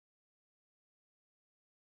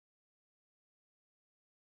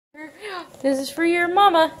This is for your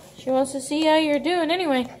mama. She wants to see how you're doing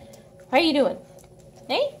anyway. How you doing?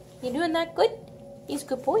 Hey, you doing that good? He's a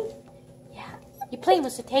good boy. Yeah. You playing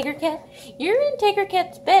with the tiger cat? You're in tiger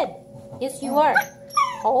cat's bed. Yes, you are.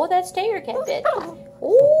 Oh, that's tiger cat bed.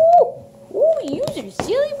 Oh, you are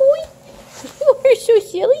silly boy. You are so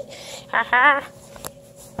silly. Haha.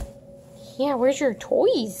 Yeah, where's your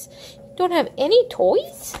toys? You don't have any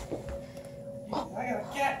toys? I got a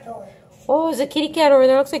cat toy. Oh, there's a kitty cat over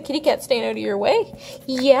there. Looks like kitty cat staying out of your way.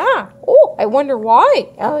 Yeah. Oh, I wonder why,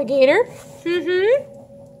 alligator.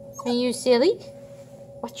 Are you silly?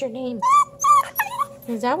 What's your name?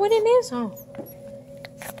 Is that what it is?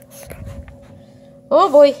 Oh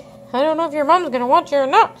boy. I don't know if your mom's going to watch you or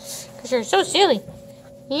not. Because you're so silly.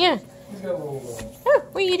 Yeah. He's got a little Oh,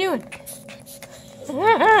 what are you doing?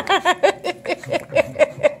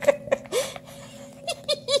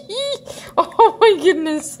 Oh my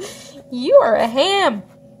goodness. You are a ham.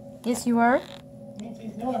 Yes, you are.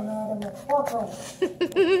 No, I'm not. I'm a pork roll.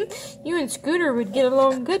 You and Scooter would get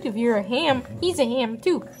along good if you're a ham. He's a ham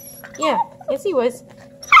too. Yeah, yes he was.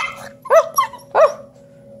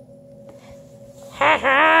 Ha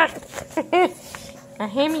ha! A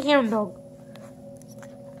hammy hound dog.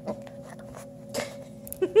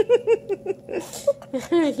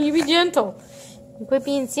 You be gentle. You quit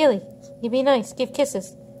being silly. You be nice. Give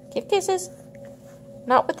kisses. Give kisses.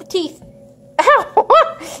 Not with the teeth. Ow!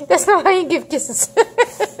 That's not how you give kisses.